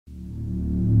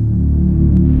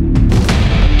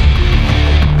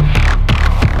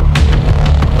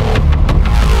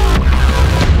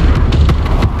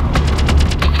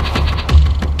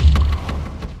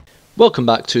Welcome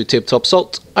back to Tabletop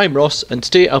Assault. I'm Ross, and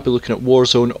today I'll be looking at War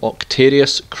Zone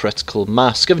Octarius Critical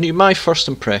Mass, giving you my first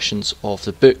impressions of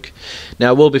the book. Now,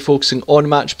 I will be focusing on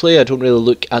match play. I don't really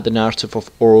look at the narrative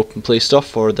or open play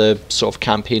stuff or the sort of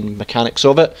campaign mechanics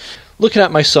of it. Looking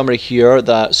at my summary here,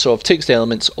 that sort of takes the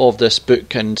elements of this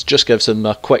book and just gives them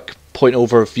a quick point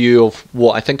overview of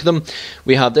what I think of them.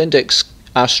 We have the index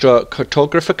Astra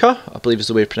Cartographica, I believe is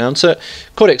the way to pronounce it,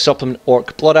 Codex Supplement,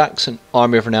 Orc Blood Axe, and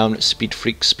Army of Renown, Speed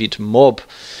Freak, Speed Mob.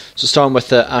 So starting with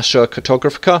the Astra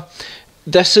Cartographica,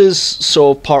 this is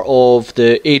sort of part of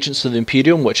the Agents of the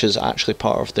Imperium, which is actually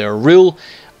part of their rule,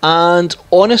 and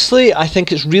honestly I think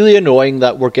it's really annoying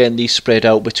that we're getting these spread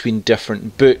out between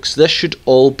different books. This should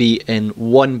all be in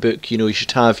one book. You know, you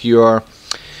should have your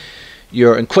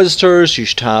Inquisitors, you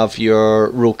should have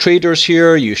your Rogue Traders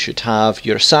here, you should have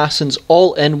your Assassins,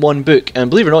 all in one book. And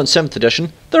believe it or not, in 7th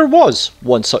edition, there was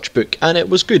one such book, and it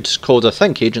was good, called, I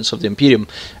think, Agents of the Imperium.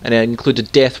 And it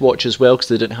included Death Watch as well, because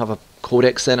they didn't have a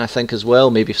codex then, I think, as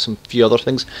well, maybe some few other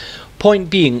things. Point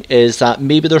being is that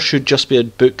maybe there should just be a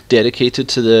book dedicated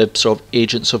to the sort of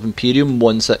Agents of Imperium,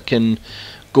 ones that can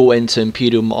go into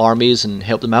Imperium armies and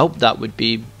help them out. That would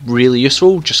be really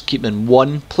useful. Just keep them in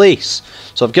one place.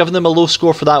 So I've given them a low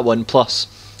score for that one, plus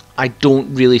I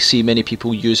don't really see many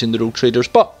people using the Rogue Traders,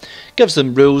 but gives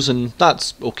them rules and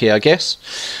that's okay, I guess.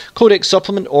 Codex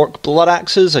Supplement, Orc Blood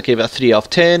Axes, I gave it a 3 out of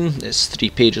 10. It's 3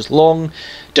 pages long.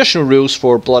 Additional rules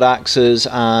for Blood Axes,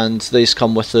 and these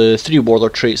come with the 3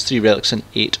 Warlord traits, 3 relics and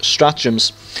 8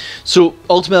 stratagems. So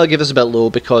ultimately I give this a bit low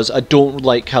because I don't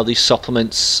like how these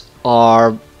supplements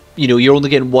are, you know, you're only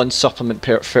getting one supplement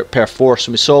per force.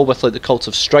 And we saw with like the Cult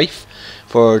of Strife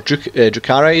for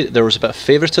Drukhari, there was a bit of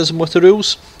favouritism with the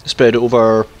rules spread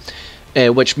over,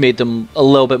 which made them a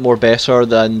little bit more better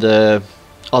than the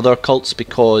other cults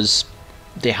because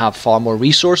they have far more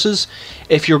resources.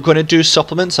 If you're going to do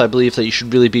supplements, I believe that you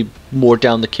should really be more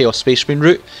down the Chaos Space Marine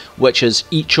route, which is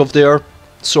each of their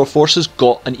sort of forces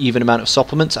got an even amount of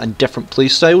supplements and different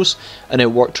playstyles, and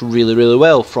it worked really, really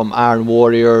well, from Iron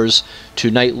Warriors to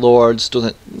Night Lords.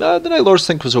 The Night Lords I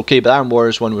think was okay, but Iron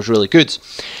Warriors one was really good.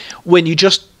 When you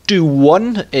just do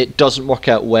one, it doesn't work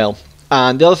out well.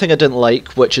 And the other thing I didn't like,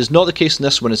 which is not the case in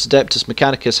this one, is Adeptus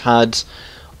Mechanicus had,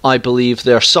 I believe,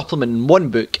 their supplement in one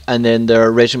book and then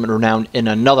their Regiment Renown in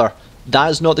another.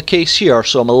 That is not the case here,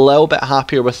 so I'm a little bit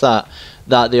happier with that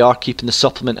they are keeping the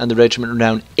supplement and the Regiment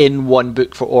Renown in one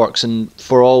book for orcs, and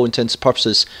for all intents and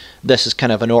purposes this is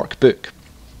kind of an orc book.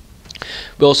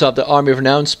 We also have the Army of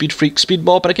Renown, Speed Freak, Speed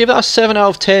Mob, and I gave that a 7 out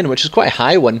of 10, which is quite a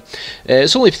high one.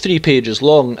 It's only 3 pages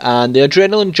long, and the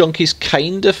Adrenaline Junkies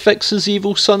kind of fixes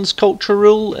Evil Sun's culture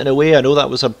rule in a way. I know that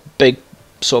was a big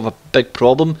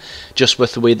problem just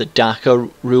with the way that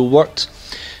DACA rule worked.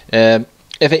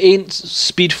 If it ain't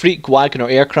Speed Freak, Wagon or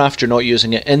Aircraft, you're not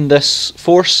using it in this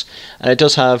force. And it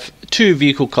does have 2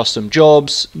 vehicle custom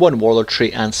jobs, 1 Warlord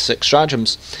trait and 6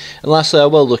 stratagems. And lastly, I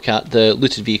will look at the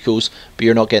looted vehicles, but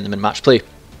you're not getting them in match play.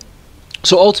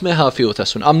 So ultimately, how I feel with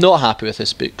this one, I'm not happy with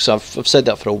this book, so I've said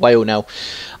that for a while now.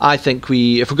 I think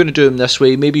if we're going to do them this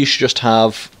way, maybe you should just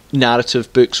have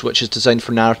narrative books, which is designed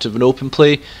for narrative and open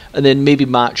play, and then maybe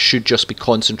match should just be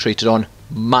concentrated on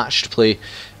matched play.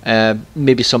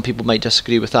 Maybe some people might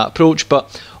disagree with that approach,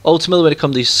 but ultimately when it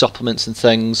comes to these supplements and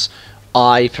things,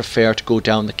 I prefer to go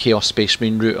down the Chaos Space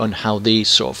Marine route on how they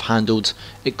sort of handled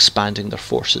expanding their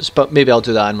forces. But maybe I'll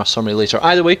do that in my summary later.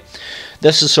 Either way,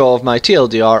 this is sort of my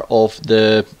TLDR of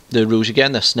the rules you get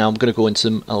in this. Now I'm going to go into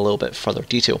them in a little bit further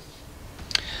detail.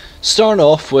 Starting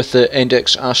off with the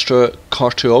Index Astra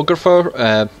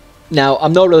Cartographer. Now,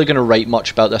 I'm not really going to write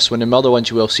much about this one. In other ones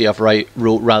you will see I've wrote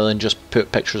rather than just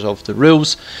put pictures of the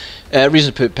rules.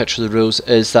 Reason to put pictures of the rules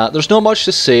is that there's not much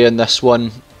to say in this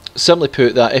one. Simply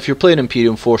put, that if you're playing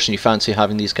Imperium Force and you fancy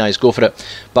having these guys, go for it.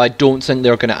 But I don't think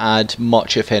they're going to add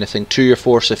much, if anything, to your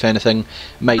force. If anything,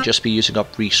 it might just be using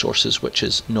up resources, which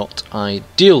is not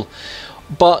ideal.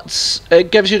 But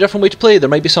it gives you a different way to play. There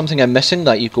might be something I'm missing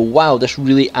that you go, wow, this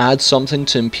really adds something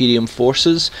to Imperium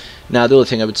forces. Now, the other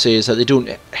thing I would say is that they don't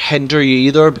hinder you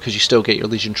either, because you still get your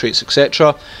Legion traits,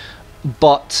 etc.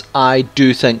 But I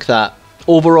do think that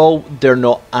overall, they're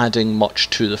not adding much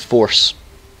to the force.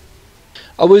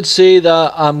 I would say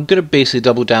that I'm going to basically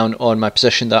double down on my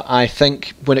position that I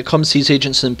think when it comes to these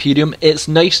Agents of the Imperium, it's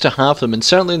nice to have them, and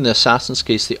certainly in the Assassin's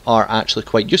case they are actually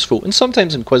quite useful, and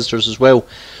sometimes Inquisitors as well.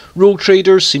 Rogue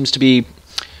Traders seems to be,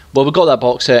 well, we've got that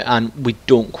box set and we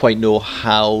don't quite know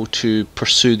how to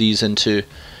pursue these into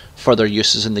further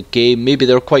uses in the game. Maybe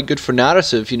they're quite good for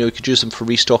narrative, you know, you could use them for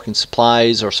restocking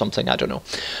supplies or something, I don't know.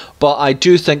 But I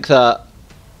do think that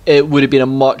it would have been a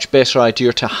much better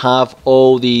idea to have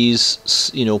all these,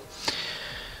 you know,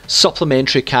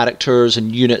 supplementary characters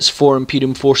and units for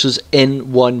Imperium forces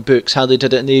in one book. How they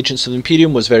did it in the Agents of the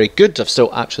Imperium was very good. I've still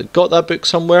actually got that book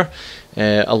somewhere,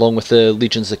 along with the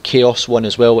Legions of Chaos one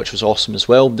as well, which was awesome as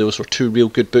well. Those were two real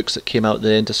good books that came out at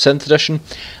the end of 7th edition.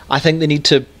 I think they need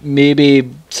to maybe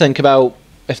think about,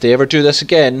 if they ever do this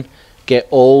again, get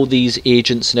all these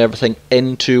agents and everything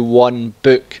into one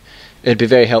book. It'd be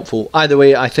very helpful. Either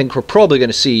way, I think we're probably going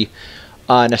to see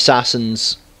an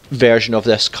Assassins version of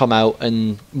this come out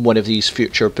in one of these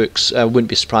future books. I wouldn't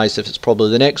be surprised if it's probably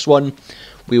the next one.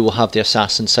 We will have the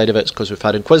Assassin side of it because we've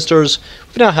had Inquisitors,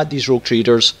 we've now had these Rogue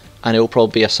Traders, and it will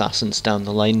probably be Assassins down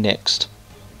the line next.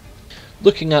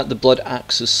 Looking at the Blood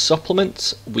Axes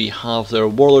supplement, we have their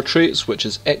Warlord traits, which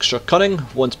is extra cunning,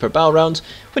 once per battle round.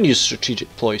 When you use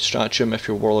strategic ploy stratagem, if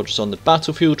your Warlord is on the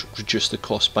battlefield, reduce the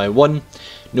cost by 1.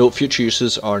 Note future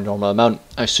uses are normal amount.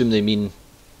 I assume they mean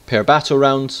per battle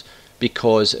round,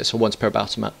 because it's a once per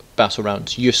battle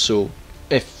round use, so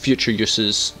if future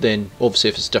uses, then obviously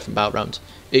if it's a different battle round,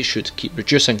 it should keep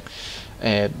reducing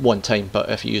one time, but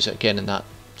if you use it again in that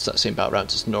same battle round,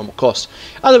 it's the normal cost.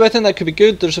 Either way, I think that could be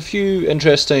good. There's a few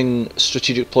interesting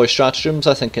strategic ploy stratagems.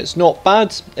 I think it's not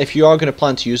bad. If you are going to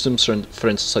plan to use them, for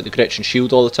instance like the Gretchen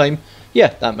Shield all the time,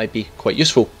 yeah, that might be quite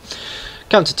useful.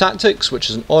 Counter Tactics,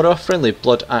 which is an aura, friendly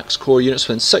Blood Axe core units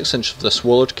within 6 inches of this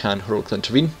warlord can heroically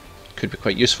intervene. Could be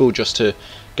quite useful just to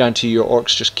guarantee your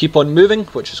orcs just keep on moving,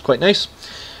 which is quite nice.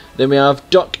 Then we have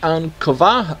Duck and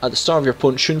Kova. At the start of your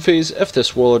opponent's Shun phase, if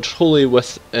this warlord is wholly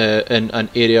in an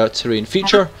area terrain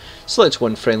feature, select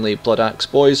one friendly Blood Axe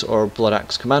Boys or Blood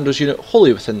Axe Commandos unit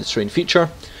wholly within the terrain feature.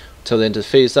 Until the end of the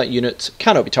phase, that unit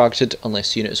cannot be targeted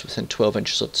unless the unit is within 12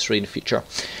 inches of the terrain feature.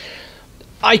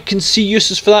 I can see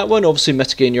uses for that one. Obviously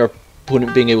mitigating your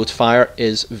opponent being able to fire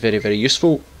is very, very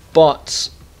useful, but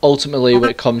ultimately when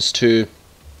it comes to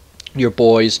your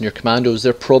boys and your commandos,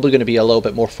 they're probably going to be a little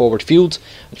bit more forward field.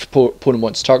 If your opponent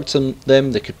wants to target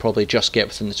them, they could probably just get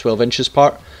within the 12 inches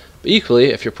part. But equally,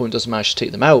 if your opponent doesn't manage to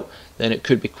take them out, then it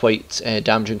could be quite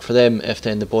damaging for them if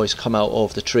then the boys come out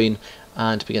of the terrain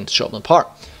and begin to chop them apart.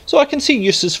 So I can see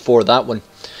uses for that one.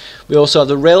 We also have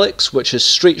the Relics, which is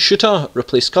straight shooter,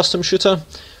 replace custom shooter,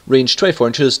 range 24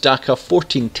 inches, DACA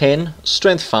 1410,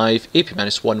 strength 5, AP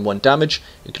minus 1 damage,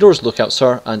 ignores lookout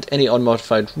sir, and any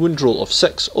unmodified wound roll of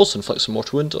 6, also inflicts a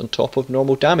mortal wound on top of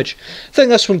normal damage. I think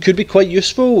this one could be quite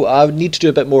useful. I would need to do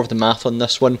a bit more of the math on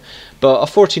this one, but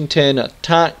a 1410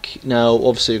 attack, now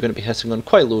obviously you're going to be hitting on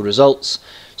quite low results,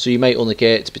 so you might only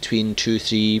get between 2,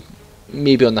 3,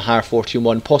 maybe on the higher 14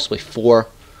 one, possibly 4.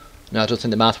 Now I don't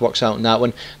think the math works out on that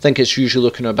one. I think it's usually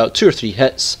looking at about 2 or 3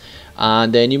 hits,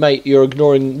 and then you're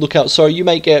ignoring lookout sir, you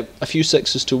might get a few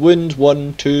 6s to wound,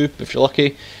 1, 2 if you're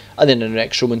lucky, and then an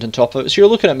extra wound on top of it. So you're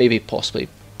looking at maybe possibly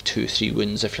 2, 3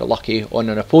 wounds if you're lucky on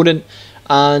an opponent.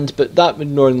 But that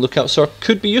ignoring lookout sir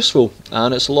could be useful,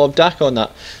 and it's a lot of DACA on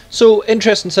that. So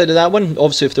interesting side of that one.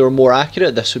 Obviously if they were more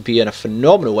accurate, this would be a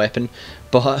phenomenal weapon,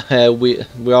 but we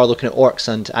are looking at orcs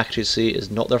and accuracy is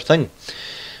not their thing.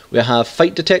 We have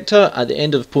Fight Detector. At the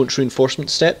end of the opponent's reinforcement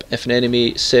step, if an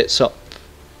enemy sets up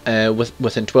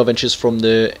within 12 inches from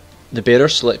the bearer,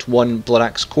 select one Blood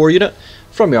Axe core unit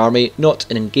from your army, not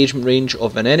in engagement range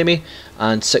of an enemy,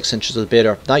 and 6 inches of the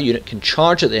bearer. That unit can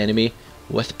charge at the enemy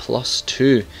with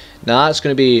 +2. Now that's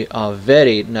going to be a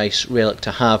very nice relic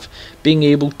to have. Being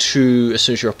able to, as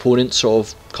soon as your opponent sort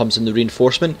of comes in the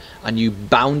reinforcement and you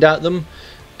bound at them,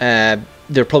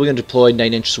 they're probably going to deploy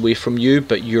 9 inches away from you,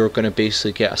 but you're going to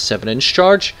basically get a 7-inch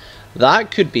charge. That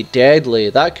could be deadly.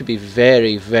 That could be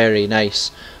very, very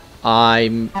nice.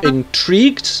 I'm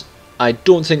intrigued. I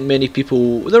don't think many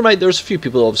people... There's a few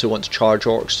people who obviously want to charge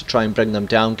orcs to try and bring them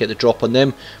down, get the drop on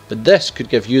them, but this could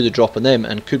give you the drop on them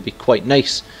and could be quite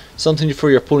nice. Something for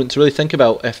your opponent to really think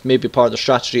about if maybe part of the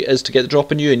strategy is to get the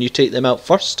drop on you and you take them out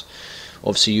first.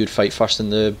 Obviously you'd fight first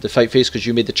in the fight phase because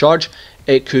you made the charge.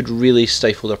 It could really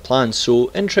stifle their plans,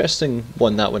 so interesting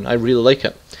one, that one. I really like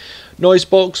it. Noise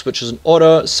Box, which is an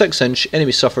aura, 6 inch,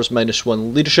 enemy suffers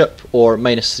 -1 leadership, or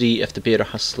 -3 if the bearer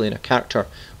has slain a character,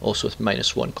 also with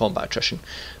 -1 combat attrition.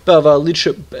 Bit of a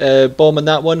leadership bomb in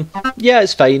that one. Yeah,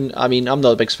 it's fine. I mean, I'm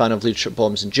not the biggest fan of leadership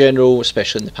bombs in general,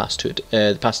 especially in the past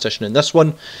edition in this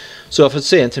one. So if I'd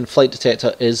say anything, Fight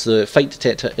Detector is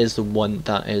the one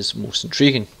that is most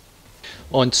intriguing.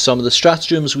 On to some of the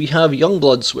stratagems, we have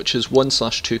Youngbloods, which is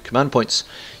 1/2 command points.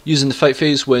 Using the fight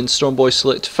phase, when Stormboys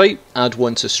select to fight, add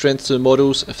 1 to strength to the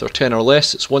models. If they're 10 or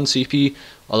less, it's 1 CP,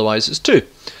 otherwise it's 2.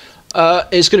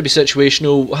 It's going to be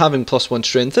situational. Having +1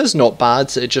 strength is not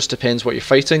bad, it just depends what you're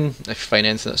fighting. If you find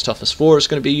anything that's toughness 4, it's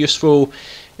going to be useful.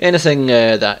 Anything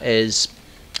that is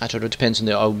I don't know, it depends on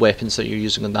the weapons that you're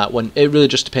using on that one. It really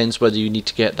just depends whether you need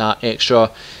to get that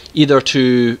extra, either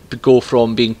to go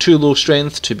from being too low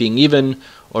strength to being even,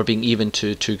 or being even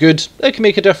to too good. It can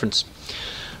make a difference.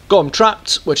 Got 'em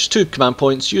trapped, which is 2 command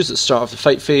points, used at the start of the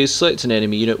fight phase. Select an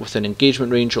enemy unit within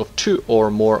engagement range of 2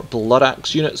 or more Blood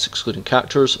Axe units, excluding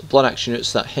characters. Blood Axe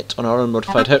units that hit on an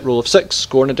unmodified hit roll of 6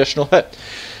 score an additional hit.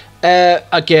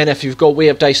 Again, if you've got weight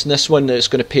of dice in this one, it's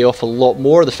going to pay off a lot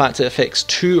more. The fact that it affects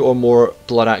 2 or more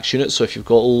Blood Axe units, so if you've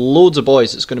got loads of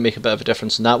boys, it's going to make a bit of a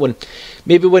difference in that one.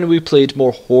 Maybe when we played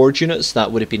more Horde units,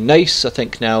 that would have been nice. I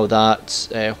think now that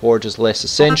Horde is less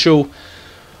essential,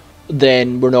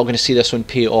 then we're not going to see this one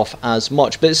pay off as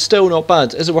much, but it's still not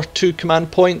bad. Is it worth 2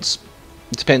 command points?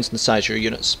 It depends on the size of your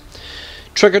units.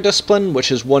 Trigger Discipline,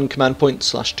 which is 1 command point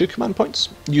 / 2 command points.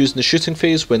 Used in the shooting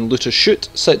phase, when looters shoot,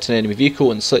 select an enemy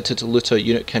vehicle and selected looter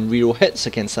unit can reroll hits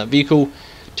against that vehicle.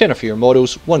 10 or fewer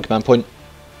models, 1 command point,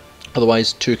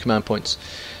 otherwise 2 command points.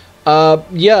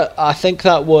 Yeah, I think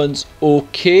that one's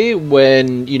okay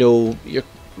when, you know,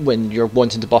 when you're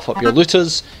wanting to buff up your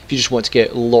looters. If you just want to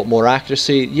get a lot more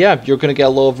accuracy, yeah, you're going to get a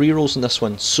lot of rerolls in this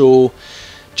one. So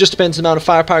just depends on the amount of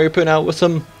firepower you're putting out with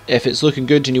them. If it's looking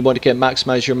good and you want to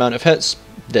maximise your amount of hits,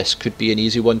 this could be an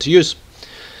easy one to use.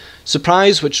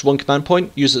 Surprise, which is 1 command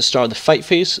point, used at the start of the fight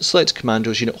phase. Select a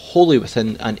commando's unit wholly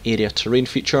within an area terrain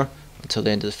feature until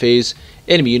the end of the phase.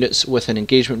 Enemy units within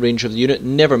engagement range of the unit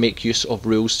never make use of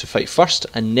rules to fight first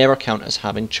and never count as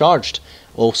having charged.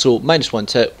 Also, -1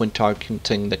 to hit when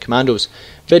targeting the commandos.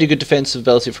 Very good defensive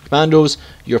ability for commandos.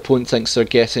 Your opponent thinks they're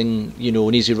getting, you know,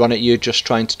 an easy run at you, just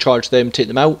trying to charge them, take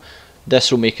them out.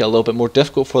 This will make it a little bit more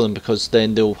difficult for them, because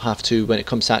then they'll have to, when it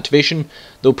comes to activation,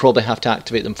 they'll probably have to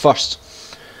activate them first.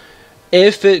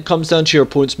 If it comes down to your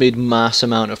opponent's made mass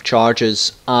amount of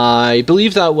charges, I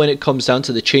believe that when it comes down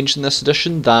to the change in this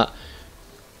edition, that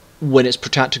when it's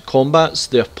protracted combats,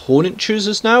 the opponent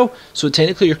chooses now, so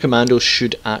technically your commandos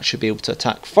should actually be able to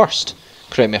attack first.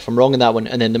 Correct me if I'm wrong in that one,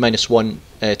 and then the -1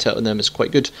 to hit on them is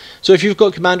quite good. So if you've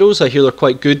got commandos, I hear they're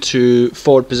quite good to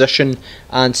forward position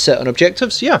and set on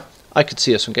objectives. Yeah, I could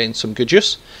see us getting some good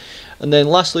use. And then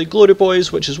lastly, Glory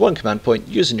Boys, which is 1 command point,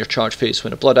 used in your charge phase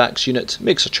when a Blood Axe unit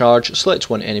makes a charge. Select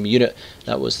 1 enemy unit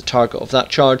that was the target of that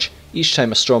charge. Each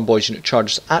time a Storm Boys unit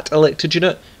charges at elected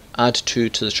unit, add 2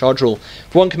 to the charge roll.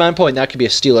 For 1 command point, that could be a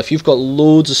steal. If you've got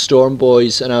loads of Storm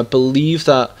Boys, and I believe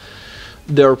that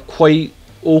they're quite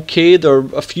okay, they're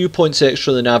a few points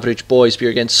extra than average boys, but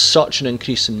you're getting such an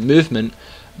increase in movement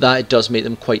that it does make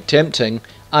them quite tempting.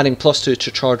 Adding +2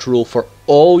 to charge roll for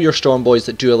all your Storm Boys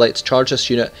that do elect to charge this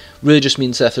unit really just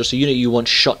means that if there's a unit you want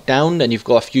shut down and you've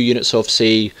got a few units of,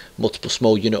 say, multiple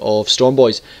small unit of Storm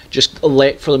Boys, just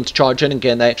elect for them to charge in and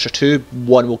get an extra 2,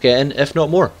 1 will get in, if not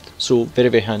more. So very,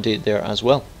 very handy there as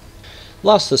well.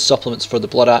 Last, the supplements for the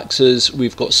Blood Axes.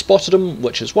 We've got Spotted 'em,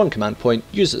 which is 1 command point,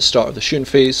 used at the start of the shooting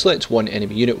phase. Select 1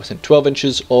 enemy unit within 12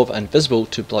 inches of and visible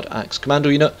to Blood Axe commando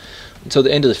unit. Until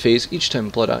the end of the phase, each time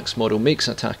a Blood Axe model makes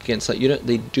an attack against that unit,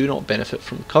 they do not benefit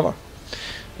from cover.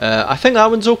 I think that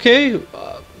one's okay.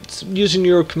 Using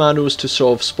your commandos to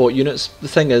sort of spot units. The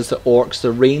thing is that orcs,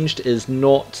 their ranged is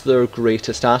not their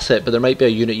greatest asset, but there might be a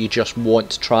unit you just want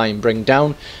to try and bring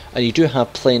down, and you do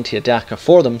have plenty of DACA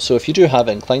for them, so if you do have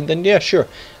it inclined, then yeah, sure,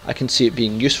 I can see it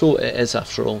being useful. It is,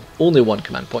 after all, only 1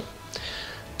 command point.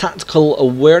 Tactical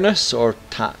Awareness, or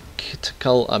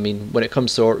tactical, I mean, when it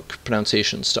comes to orc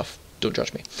pronunciation stuff, don't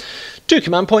judge me. 2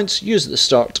 command points, used at the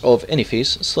start of any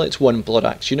phase. Select 1 Blood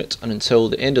Axe unit, and until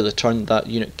the end of the turn, that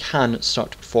unit can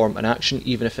start to perform an action,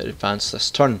 even if it advanced this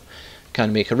turn.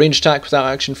 Can make a ranged attack without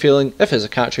action failing. If it's a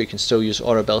character, you can still use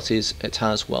aura abilities it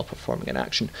has while performing an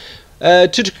action. 2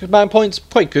 command points,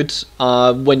 quite good.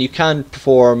 When you can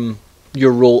perform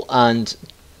your role and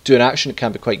do an action, it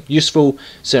can be quite useful.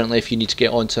 Certainly if you need to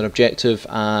get onto an objective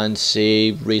and,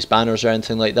 say, raise banners or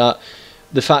anything like that.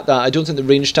 The fact that I don't think the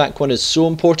ranged attack one is so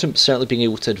important, but certainly being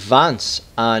able to advance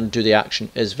and do the action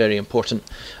is very important.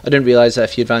 I didn't realise that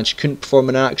if you advance you couldn't perform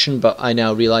an action, but I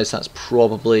now realise that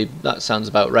sounds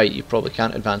about right, you probably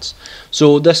can't advance.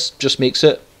 So this just makes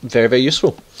it very, very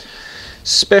useful.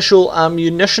 Special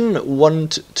Ammunition, 1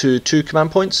 to 2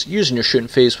 command points, used in your shooting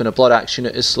phase when a Blood Axe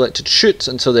unit is selected to shoot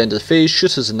until the end of the phase.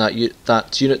 Shooters in that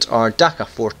unit are DACA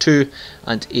 4/2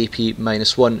 and AP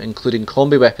 -1, including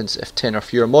combi weapons. If 10 or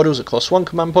fewer models, it costs 1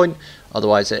 command point,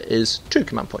 otherwise it is 2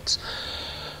 command points.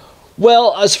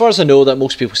 Well, as far as I know, that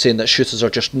most people are saying that shooters are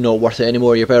just not worth it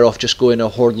anymore. You're better off just going a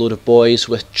horde load of boys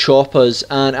with choppers,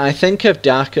 and I think if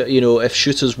DACA, if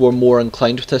shooters were more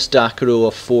inclined with this DACA row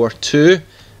of 4/2,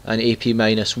 and AP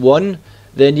 -1,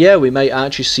 then yeah, we might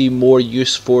actually see more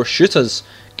use for shooters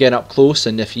getting up close.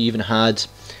 And if you even had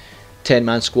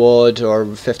 10-man squad or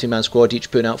 15-man squad,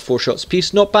 each putting out 4 shots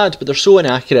apiece. Not bad, but they're so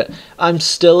inaccurate. I'm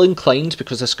still inclined,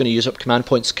 because this is going to use up command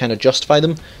points to kind of justify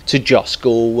them, to just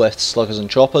go with sluggers and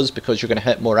choppers, because you're going to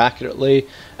hit more accurately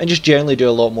and just generally do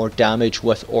a lot more damage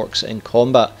with orcs in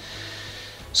combat.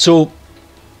 So,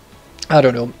 I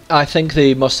don't know. I think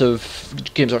they must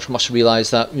have, Games Workshop must have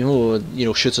realised that you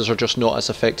know shooters are just not as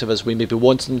effective as we maybe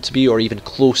want them to be, or even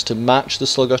close to match the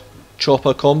slugger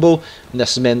chopper combo, and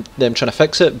this has meant them trying to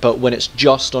fix it. But when it's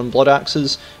just on blood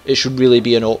axes, it should really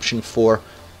be an option for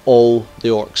all the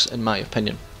orcs, in my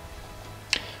opinion.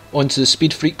 On to the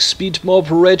Speed Freaks Speed Mob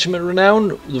Regiment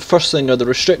Renown. The first thing are the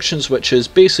restrictions, which is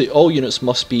basically all units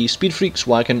must be Speed Freaks,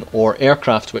 wagon or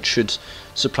aircraft, which should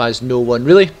surprise no one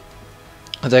really.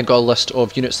 I've then got a list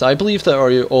of units that I believe that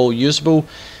are all usable.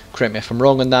 Correct me if I'm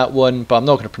wrong on that one, but I'm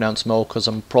not going to pronounce them all because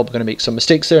I'm probably going to make some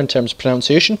mistakes there in terms of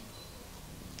pronunciation.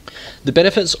 The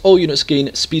benefits: all units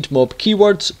gain Speed Mob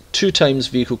keywords, 2 times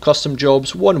vehicle custom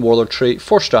jobs, 1 warlord trait,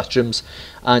 4 stratagems,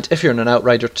 and if you're in an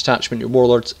outrider detachment, your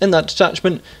warlord's in that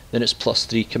detachment, then it's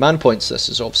 +3 command points. This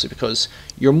is obviously because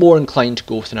you're more inclined to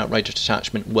go with an outrider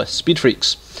detachment with Speed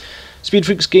Freaks. Speed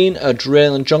Freaks gain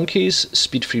Adrenaline Junkies,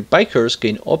 Speed Free Bikers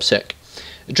gain OBSEC.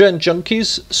 Adrenaline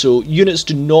Junkies, so units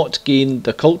do not gain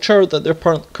the culture that they're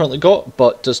currently got,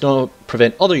 but does not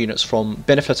prevent other units from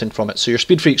benefiting from it. So your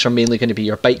Speed Freaks are mainly going to be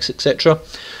your bikes, etc.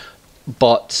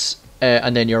 But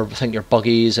and then I think your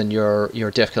buggies and your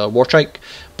Death Killer Wartrike,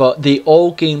 but they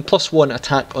all gain +1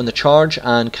 attack on the charge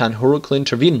and can heroically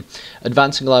intervene.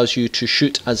 Advancing allows you to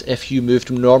shoot as if you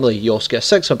moved normally. You also get a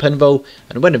 6 up invul,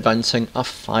 and when advancing, a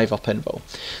 5 up invul.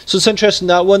 So it's interesting,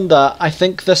 that one, that I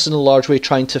think this in a large way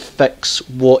trying to fix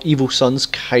what Evil Sunz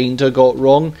kinda got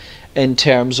wrong, in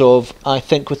terms of, I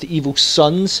think with the Evil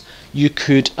Sunz you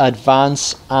could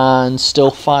advance and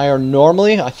still fire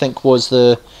normally, I think was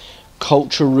the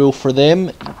culture rule for them.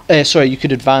 Sorry, you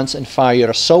could advance and fire your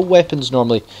assault weapons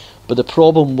normally, but the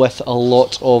problem with a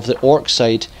lot of the orc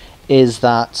side is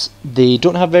that they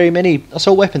don't have very many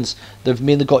assault weapons. They've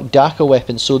mainly got Daka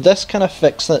weapons, so this kind of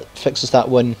fixes that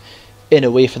one in a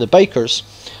way for the bikers.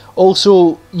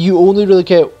 Also, you only really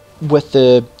get with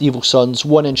the Evil Sunz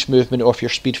 1-inch movement, or if you're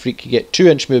Speed Freak you get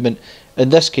 2-inch movement. In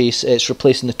this case it's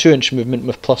replacing the 2-inch movement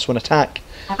with +1 attack.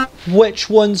 Which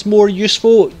one's more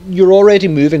useful? You're already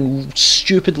moving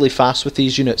stupidly fast with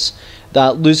these units,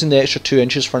 that losing the extra 2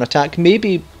 inches for an attack may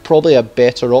be probably a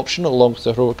better option along with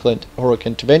the heroic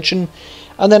intervention.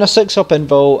 And then a 6 up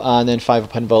invul and then 5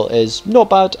 up invul is not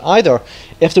bad either.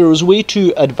 If there was a way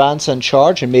to advance and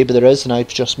charge, and maybe there is and I've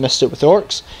just missed it with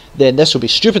orcs, then this will be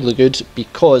stupidly good,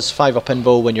 because 5 up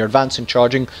invul when you're advancing,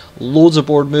 charging, loads of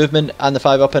board movement, and the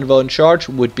 5 up invul and charge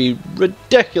would be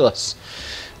ridiculous.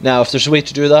 Now if there's a way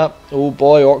to do that, oh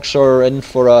boy, orcs are in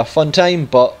for a fun time,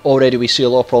 but already we see a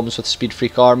lot of problems with Speed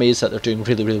Freak armies, that they're doing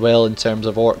really well in terms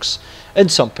of orcs in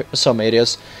some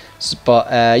areas.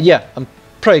 But yeah, I'm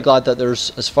pretty glad that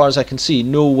there's, as far as I can see,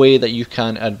 no way that you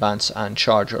can advance and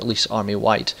charge, or at least army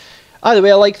wide. Either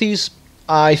way, I like these.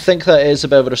 I think that is a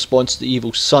bit of a response to the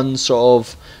Evil Sunz sort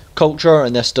of culture,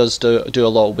 and this does do a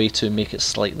lot of way to make it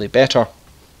slightly better.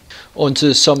 On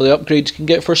to some of the upgrades you can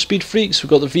get for Speed Freaks. We've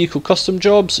got the vehicle custom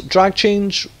jobs, drag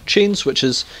chains, which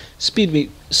is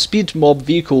speed mob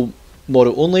vehicle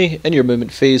model only. In your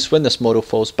movement phase, when this model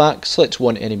falls back, select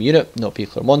 1 enemy unit, not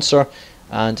vehicle or monster,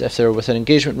 and if they're within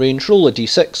engagement range, roll a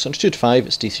d6. On 2 to 5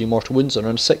 it's d3 mortal wounds, and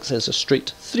on 6 it's a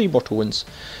straight 3 mortal wounds.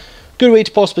 Good way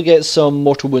to possibly get some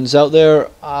mortal wounds out there.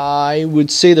 I would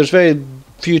say there's very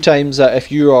few times that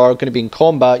if you are going to be in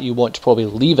combat you want to probably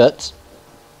leave it,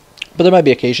 but there might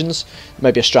be occasions. There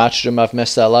might be a stratagem I've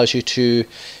missed that allows you to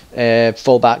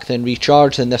fall back then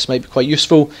recharge, and this might be quite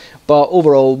useful, but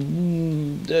overall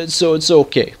so it's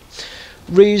okay.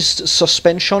 Raised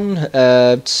suspension,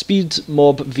 speed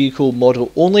mob vehicle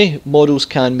model only. Models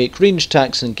can make ranged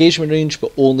attacks in engagement range,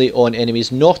 but only on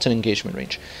enemies not in engagement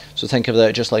range. So think of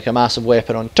that just like a massive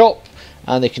weapon on top,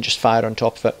 and they can just fire on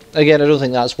top of it. Again, I don't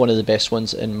think that's one of the best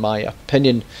ones in my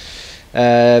opinion,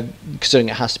 considering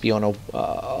it has to be on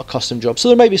a custom job. So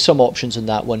there might be some options in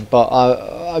that one, but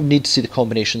I need to see the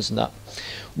combinations in that.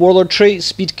 Warlord trait,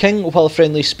 Speed King. While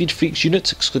friendly Speed Freaks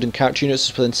units, excluding character units,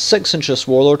 is within 6 inches of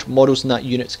Warlord, models in that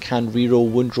unit can reroll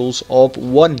wound rolls of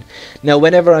 1. Now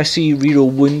whenever I see reroll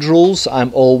wound rolls,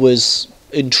 I'm always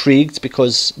intrigued,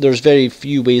 because there's very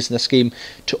few ways in this game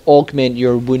to augment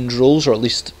your wound rolls, or at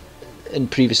least in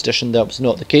previous edition that was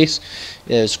not the case.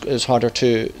 It was harder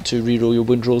to reroll your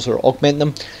wound rolls or augment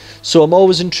them. So I'm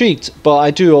always intrigued, but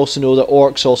I do also know that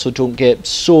orcs also don't get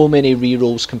so many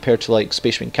rerolls compared to like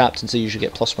Space Marine captains. They usually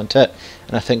get +1 to hit,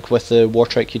 and I think with the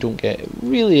Wartrike you don't get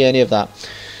really any of that.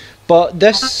 But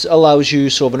this allows you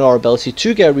sort of an ability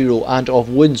to get a reroll and of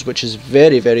wounds, which is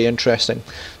very, very interesting.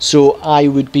 So I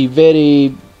would be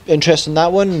very interested in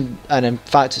that one, and in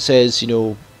fact it says, you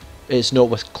know, it's not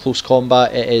with close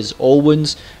combat, it is all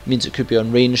wounds, means it could be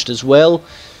unranged as well.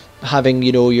 Having,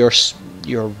 you know, your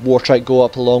war trike go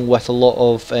up along with a lot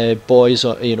of boys,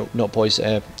 or, you know, not boys,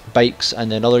 bikes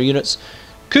and then other units,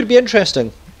 could be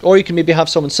interesting. Or you can maybe have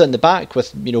someone sit in the back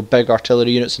with, you know, big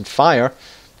artillery units and fire.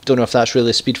 Don't know if that's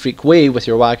really a speed freak way with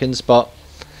your wagons, but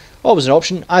always an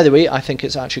option. Either way, I think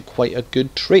it's actually quite a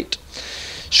good trait.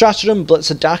 Stratagem,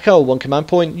 Blitzadaka, 1 command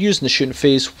point, used in the shooting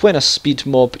phase. When a speed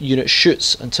mob unit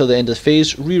shoots until the end of the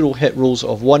phase, reroll hit rolls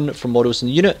of 1 from models in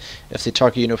the unit. If they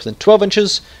target unit within 12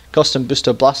 inches, custom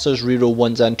booster blasters, reroll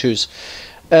 1s and 2s.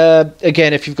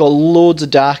 Again, if you've got loads of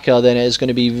Daka, then it is going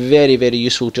to be very, very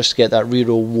useful just to get that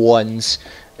reroll 1s.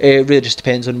 It really just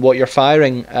depends on what you're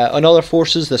firing. On other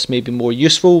forces, this may be more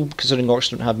useful, considering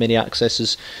orcs don't have many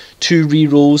accesses to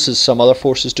rerolls as some other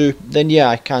forces do. Then yeah,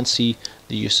 I can see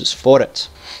the uses for it.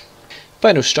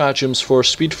 Final stratagems for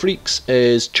Speed Freaks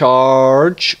is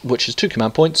Charge, which is 2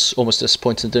 command points. Almost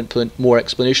disappointed they didn't put in more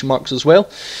exclamation marks as well.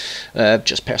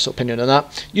 Just personal opinion on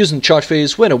that. Using the charge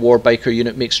phase, when a war biker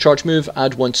unit makes charge move,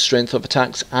 add 1 to strength of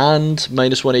attacks and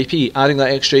 -1 AP. Adding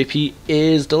that extra AP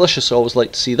is delicious, I always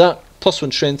like to see that.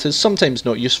 +1 strength is sometimes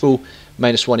not useful.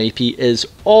 -1 AP is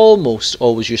almost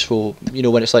always useful. You know,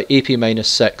 when it's like AP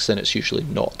 -6, then it's usually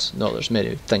not. No, there's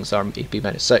many things that are AP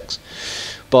 -6.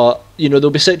 But, you know, there'll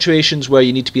be situations where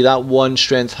you need to be that 1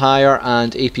 strength higher,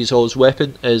 and AP is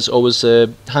always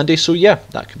handy, so yeah,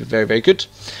 that could be very, very good.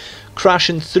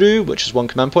 Crashing Through, which is 1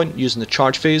 command point, using the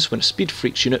charge phase when a Speed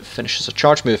Freaks unit finishes a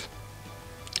charge move.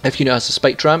 If unit has a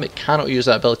spiked ram, it cannot use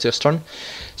that ability this turn.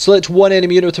 Select 1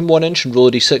 enemy unit within 1 inch and roll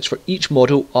a d6 for each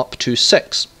model up to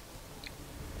 6.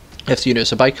 If the unit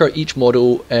is a biker, each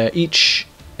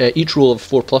roll of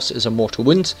 4+ is a mortal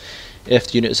wound. If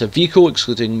the unit is a vehicle,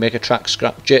 excluding Megatrack,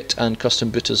 Scrapjet and Custom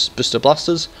Booster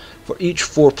Blasters, for each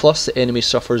 4+, the enemy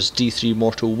suffers D3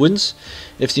 mortal wounds.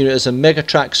 If the unit is a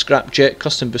Megatrack, Scrapjet,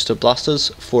 Custom Booster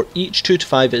Blasters, for each 2 to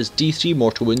 5 is D3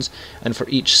 mortal wounds, and for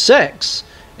each 6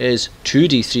 is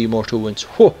 2d3 mortal wounds.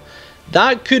 Whoa,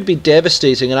 that could be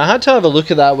devastating, and I had to have a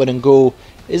look at that one and go,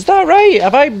 is that right?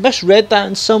 Have I misread that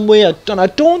in some way? I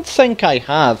don't think I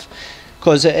have,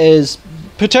 because it is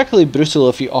particularly brutal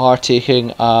if you are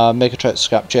taking a Megatrack,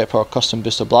 Scrapjet or a Custom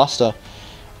Booster Blaster.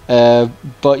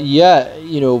 But yeah,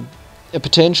 you know,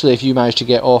 potentially if you manage to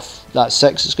get off that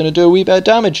 6, it's going to do a wee bit of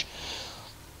damage.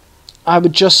 I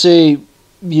would just say,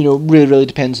 you know, really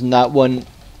depends on that one.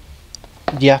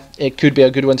 Yeah, it could be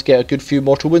a good one to get a good few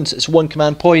mortal wounds. It's 1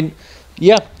 command point.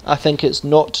 Yeah, I think it's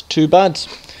not too bad.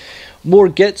 More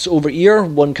Gits over Ear,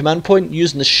 1 command point.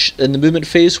 Used in the movement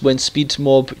phase when speed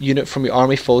mob unit from your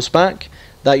army falls back.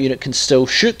 That unit can still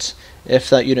shoot. If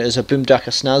that unit is a Boomdaka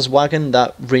Snaz wagon,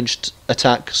 that ranged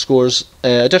attack scores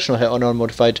additional hit on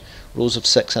unmodified rolls of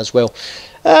 6 as well.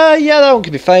 Yeah, that one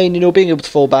could be fine. You know, being able to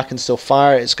fall back and still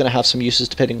fire, it's going to have some uses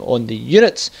depending on the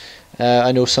units.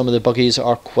 I know some of the buggies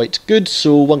are quite good,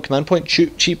 so 1 command point,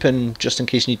 cheap, and just in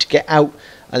case you need to get out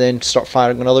and then start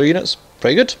firing on other units.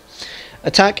 Pretty good.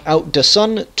 Attack Out the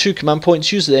Sun, 2 command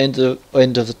points, used at the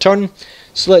end of the turn.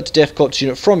 Select a Death Corps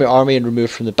unit from your army and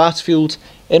remove from the battlefield.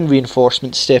 In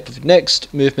reinforcement step of next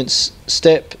movement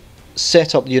step,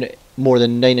 set up the unit more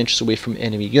than 9 inches away from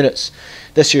enemy units.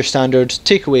 This is your standard,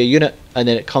 take away a unit and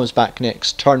then it comes back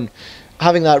next turn.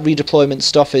 Having that redeployment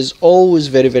stuff is always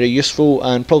very useful,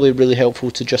 and probably really helpful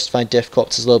to justify Death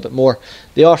Corps a little bit more.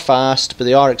 They are fast, but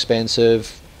they are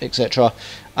expensive, etc.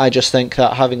 I just think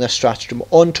that having this stratagem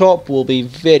on top will be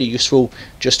very useful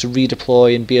just to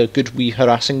redeploy and be a good wee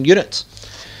harassing unit.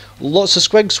 Lots of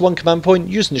squigs, 1 command point,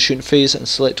 using the shooting phase, and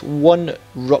select 1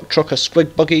 Rock Trucker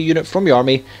Squig Buggy unit from your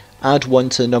army, add 1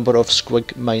 to the number of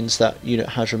squig mines that unit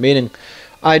has remaining.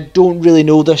 I don't really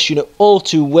know this unit all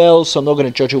too well, so I'm not going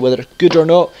to judge it whether it's good or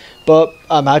not, but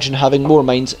I imagine having more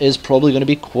mines is probably going to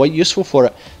be quite useful for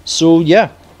it. So yeah,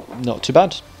 not too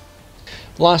bad.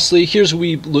 Lastly, here's a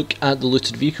wee look at the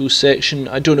looted vehicles section.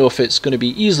 I don't know if it's going to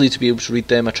be easy to be able to read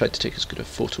them. I tried to take as good a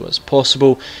photo as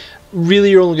possible. Really,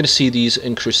 you're only going to see these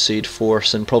in Crusade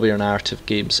Force and probably our narrative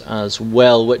games as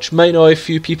well, which might annoy a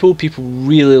few people. People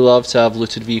really love to have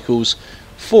looted vehicles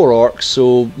for orcs,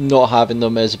 so not having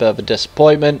them is a bit of a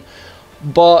disappointment.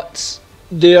 But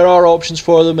there are options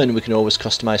for them, and we can always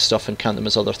customise stuff and count them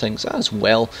as other things as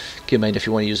well. Keep in mind if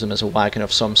you want to use them as a wagon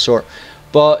of some sort.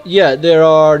 But yeah, there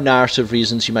are narrative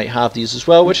reasons you might have these as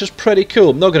well, which is pretty cool.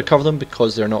 I'm not going to cover them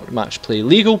because they're not match play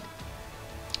legal.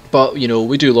 But, you know,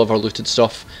 we do love our looted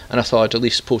stuff, and I thought I'd at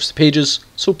least post the pages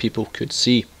so people could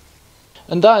see.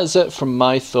 And that is it from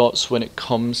my thoughts when it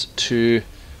comes to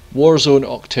War Zone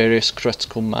Octarius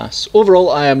Critical Mass. Overall,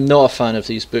 I am not a fan of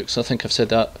these books. I think I've said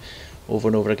that over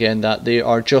and over again, that they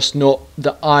are just not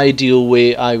the ideal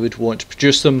way I would want to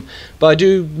produce them. But I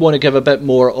do want to give a bit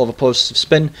more of a positive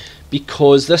spin,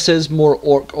 because this is more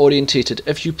orc orientated.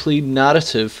 If you play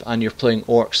narrative and you're playing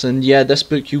orcs, then yeah, this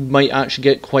book you might actually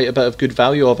get quite a bit of good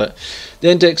value of it. The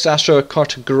Index Astra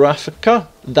Cartographica,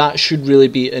 that should really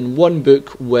be in one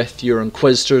book with your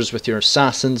Inquisitors, with your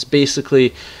Assassins,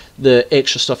 basically the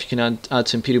extra stuff you can add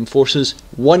to Imperium forces.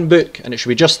 One book, and it should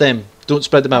be just them. Don't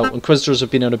spread them out. Inquisitors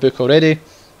have been in a book already.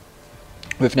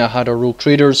 We've now had our Rogue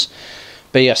Traders,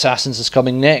 but yeah, Assassins is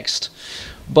coming next.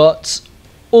 But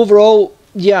overall,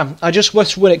 yeah, I just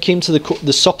wish when it came to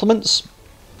the supplements,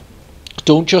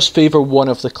 don't just favour one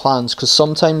of the clans, because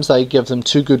sometimes I give them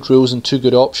too good rules and too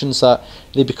good options that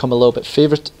they become a little bit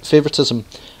favoritism.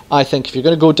 I think if you're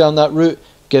going to go down that route,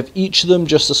 give each of them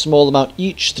just a small amount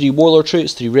each, 3 warlord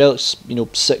traits, 3 relics,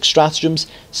 6 stratagems,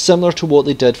 similar to what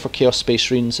they did for Chaos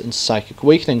Space Marines and Psychic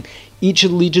Awakening. Each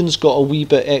of the legions got a wee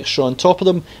bit extra on top of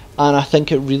them, and I think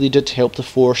it really did help the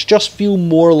force just feel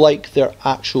more like their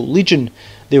actual legion.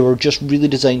 They were just really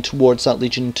designed towards that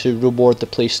legion to reward the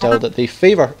playstyle that they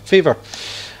favour.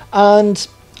 And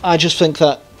I just think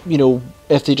that,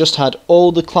 if they just had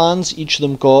all the clans, each of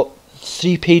them got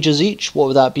 3 pages each, what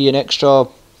would that be, an extra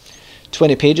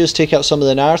 20 pages, take out some of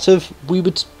the narrative, we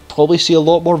would probably see a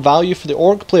lot more value for the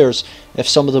orc players. If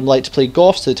some of them like to play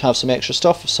Goths, they'd have some extra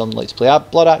stuff. If some like to play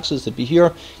Blood Axes, they'd be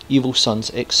here, Evil Sons,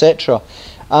 etc.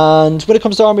 And when it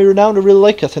comes to Army Renown, I really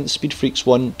like it. I think the Speed Freaks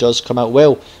one does come out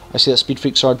well. I see that Speed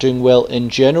Freaks are doing well in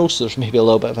general, so there's maybe a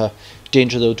little bit of a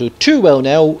danger they'll do too well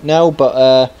now,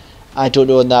 but I don't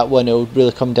know on that one. It'll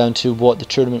really come down to what the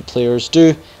tournament players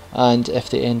do, and if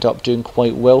they end up doing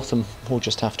quite well, then we'll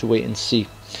just have to wait and see.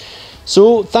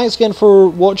 So, thanks again for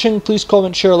watching. Please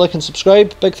comment, share, like and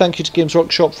subscribe. Big thank you to Games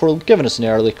Workshop for giving us an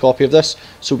early copy of this,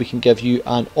 so we can give you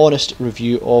an honest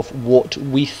review of what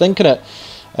we think in it.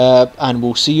 And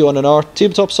we'll see you on our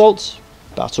Tabletop Assault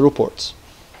Battle Reports.